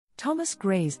Thomas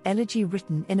Gray's Elegy,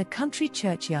 written in a country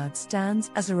churchyard,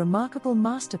 stands as a remarkable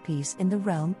masterpiece in the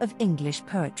realm of English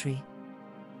poetry.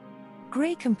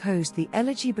 Gray composed the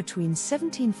Elegy between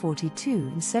 1742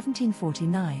 and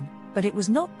 1749, but it was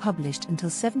not published until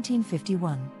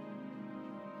 1751.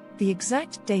 The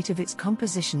exact date of its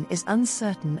composition is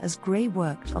uncertain, as Gray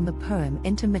worked on the poem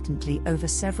intermittently over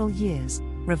several years,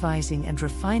 revising and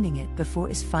refining it before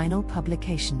its final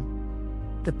publication.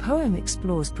 The poem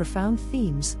explores profound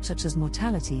themes such as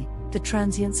mortality, the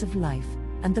transience of life,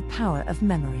 and the power of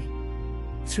memory.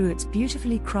 Through its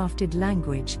beautifully crafted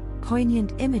language,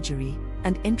 poignant imagery,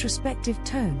 and introspective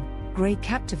tone, Gray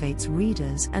captivates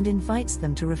readers and invites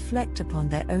them to reflect upon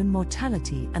their own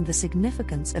mortality and the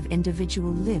significance of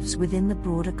individual lives within the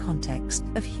broader context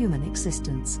of human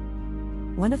existence.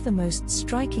 One of the most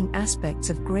striking aspects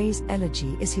of Gray's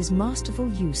Elegy is his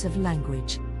masterful use of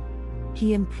language.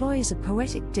 He employs a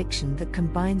poetic diction that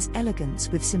combines elegance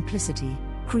with simplicity,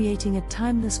 creating a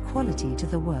timeless quality to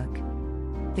the work.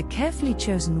 The carefully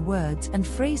chosen words and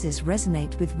phrases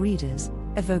resonate with readers,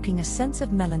 evoking a sense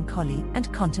of melancholy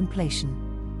and contemplation.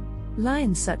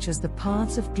 Lines such as "The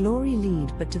paths of glory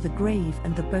lead but to the grave,"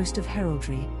 and "The boast of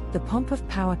heraldry, the pomp of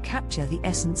power" capture the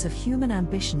essence of human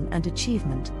ambition and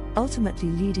achievement,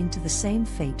 ultimately leading to the same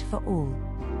fate for all.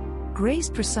 Gray's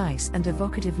precise and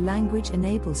evocative language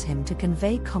enables him to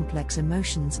convey complex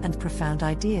emotions and profound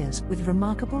ideas with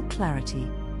remarkable clarity.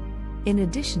 In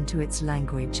addition to its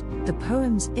language, the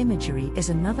poem's imagery is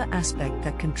another aspect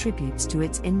that contributes to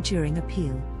its enduring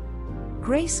appeal.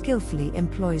 Gray skillfully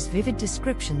employs vivid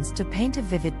descriptions to paint a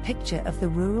vivid picture of the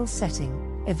rural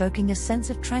setting, evoking a sense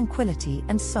of tranquility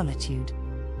and solitude.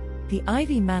 The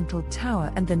ivy-mantled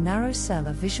tower and the narrow cell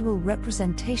are visual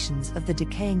representations of the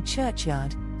decaying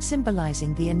churchyard,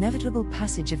 symbolizing the inevitable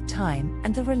passage of time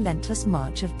and the relentless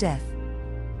march of death.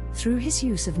 Through his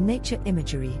use of nature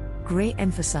imagery, Gray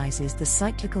emphasizes the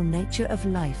cyclical nature of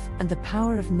life and the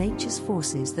power of nature's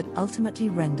forces that ultimately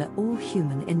render all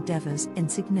human endeavors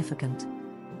insignificant.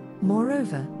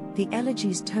 Moreover, the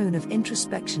Elegy's tone of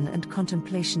introspection and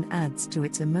contemplation adds to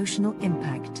its emotional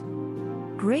impact.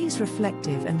 Gray's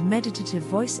reflective and meditative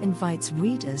voice invites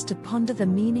readers to ponder the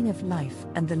meaning of life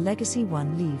and the legacy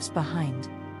one leaves behind.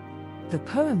 The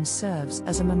poem serves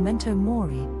as a memento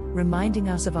mori, reminding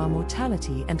us of our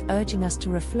mortality and urging us to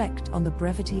reflect on the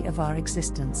brevity of our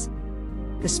existence.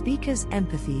 The speaker's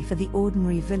empathy for the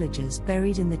ordinary villagers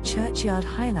buried in the churchyard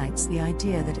highlights the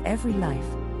idea that every life,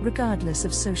 regardless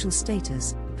of social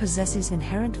status, possesses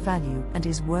inherent value and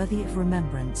is worthy of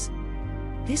remembrance.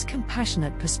 This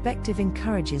compassionate perspective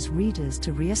encourages readers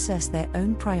to reassess their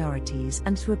own priorities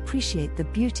and to appreciate the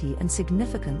beauty and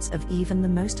significance of even the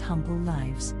most humble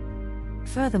lives.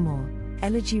 Furthermore,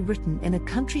 Elegy, written in a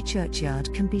country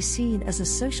churchyard, can be seen as a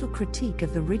social critique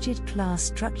of the rigid class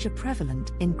structure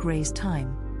prevalent in Gray's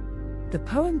time. The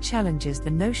poem challenges the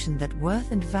notion that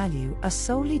worth and value are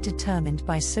solely determined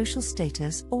by social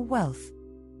status or wealth.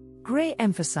 Gray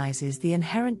emphasizes the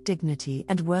inherent dignity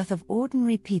and worth of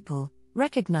ordinary people,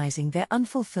 recognizing their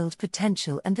unfulfilled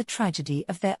potential and the tragedy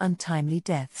of their untimely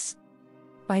deaths.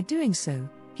 By doing so,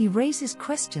 he raises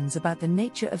questions about the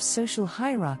nature of social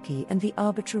hierarchy and the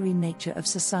arbitrary nature of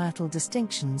societal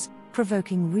distinctions,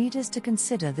 provoking readers to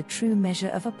consider the true measure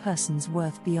of a person's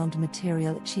worth beyond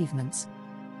material achievements.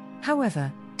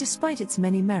 However, despite its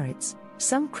many merits,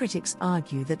 some critics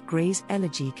argue that Gray's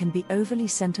Elegy can be overly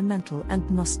sentimental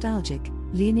and nostalgic,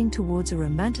 leaning towards a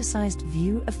romanticized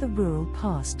view of the rural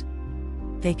past.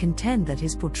 They contend that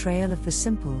his portrayal of the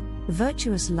simple,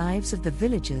 virtuous lives of the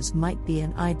villagers might be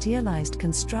an idealized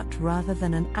construct rather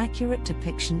than an accurate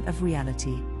depiction of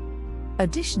reality.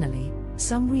 Additionally,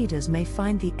 some readers may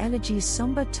find the Elegy's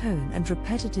somber tone and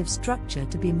repetitive structure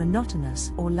to be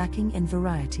monotonous or lacking in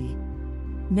variety.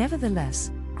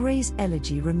 Nevertheless, Gray's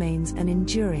Elegy remains an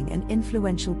enduring and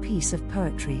influential piece of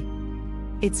poetry.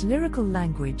 Its lyrical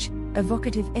language,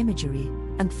 evocative imagery,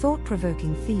 and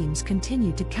thought-provoking themes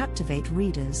continue to captivate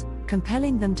readers,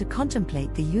 compelling them to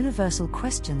contemplate the universal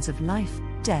questions of life,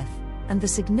 death, and the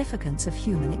significance of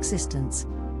human existence.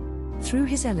 Through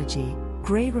his Elegy,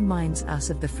 Gray reminds us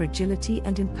of the fragility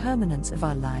and impermanence of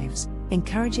our lives,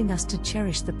 encouraging us to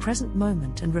cherish the present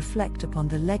moment and reflect upon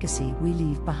the legacy we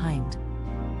leave behind.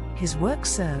 His work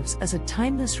serves as a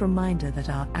timeless reminder that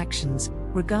our actions,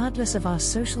 regardless of our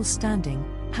social standing,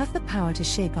 have the power to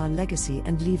shape our legacy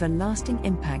and leave a lasting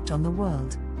impact on the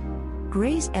world.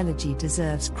 Gray's Elegy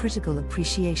deserves critical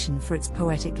appreciation for its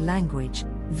poetic language,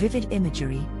 vivid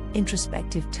imagery,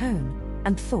 introspective tone,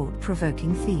 and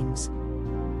thought-provoking themes.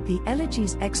 The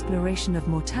Elegy's exploration of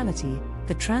mortality,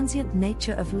 the transient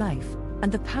nature of life,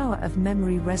 and the power of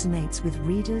memory resonates with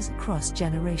readers across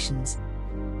generations.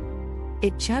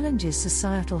 It challenges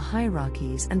societal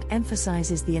hierarchies and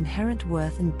emphasizes the inherent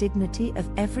worth and dignity of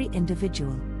every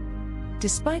individual.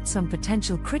 Despite some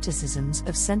potential criticisms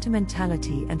of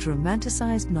sentimentality and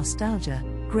romanticized nostalgia,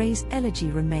 Gray's Elegy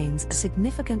remains a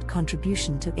significant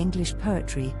contribution to English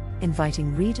poetry,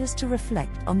 inviting readers to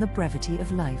reflect on the brevity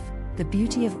of life, the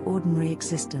beauty of ordinary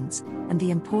existence, and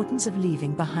the importance of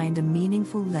leaving behind a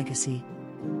meaningful legacy.